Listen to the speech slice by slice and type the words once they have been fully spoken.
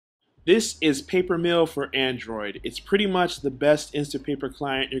This is Papermill for Android. It's pretty much the best Instapaper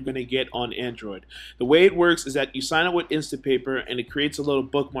client you're going to get on Android. The way it works is that you sign up with Instapaper and it creates a little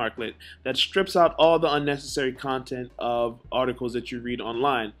bookmarklet that strips out all the unnecessary content of articles that you read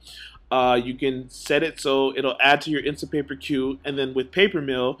online. You can set it so it'll add to your Instapaper queue, and then with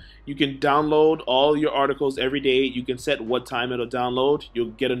Papermill, you can download all your articles every day. You can set what time it'll download.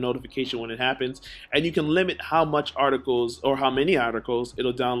 You'll get a notification when it happens, and you can limit how much articles or how many articles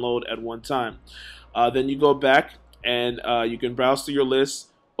it'll download at one time. Then you go back and you can browse through your list,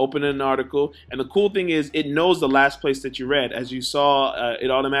 open an article, and the cool thing is it knows the last place that you read. As you saw, it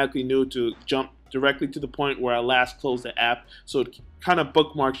automatically knew to jump directly to the point where I last closed the app, so it kind of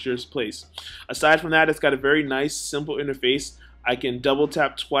bookmarks your place. Aside from that, it's got a very nice, simple interface. I can double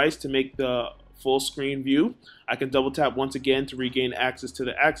tap twice to make the full screen view. I can double tap once again to regain access to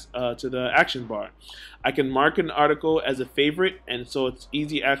the action bar. I can mark an article as a favorite, and so it's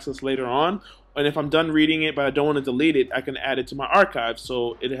easy access later on. And if I'm done reading it but I don't want to delete it, I can add it to my archive,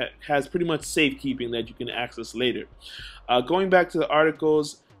 so it has pretty much safekeeping that you can access later. Going back to the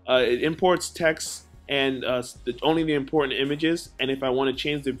articles, it imports text and only the important images, and if I want to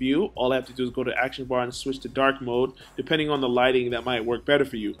change the view, all I have to do is go to action bar and switch to dark mode. Depending on the lighting, that might work better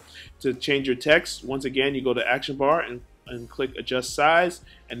for you. To change your text, once again you go to action bar and click adjust size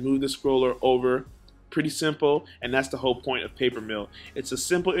and move the scroller over. Pretty simple, and that's the whole point of Papermill. It's a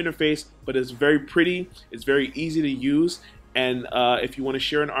simple interface, but it's very pretty, it's very easy to use, and if you want to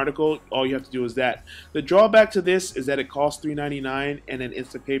share an article, all you have to do is that. The drawback to this is that it costs $3.99 and an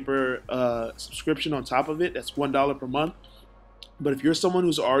Instapaper subscription on top of it. That's $1 per month. But if you're someone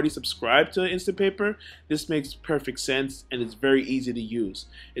who's already subscribed to Instapaper, this makes perfect sense and it's very easy to use.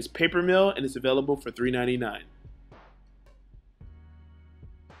 It's Papermill and it's available for $3.99.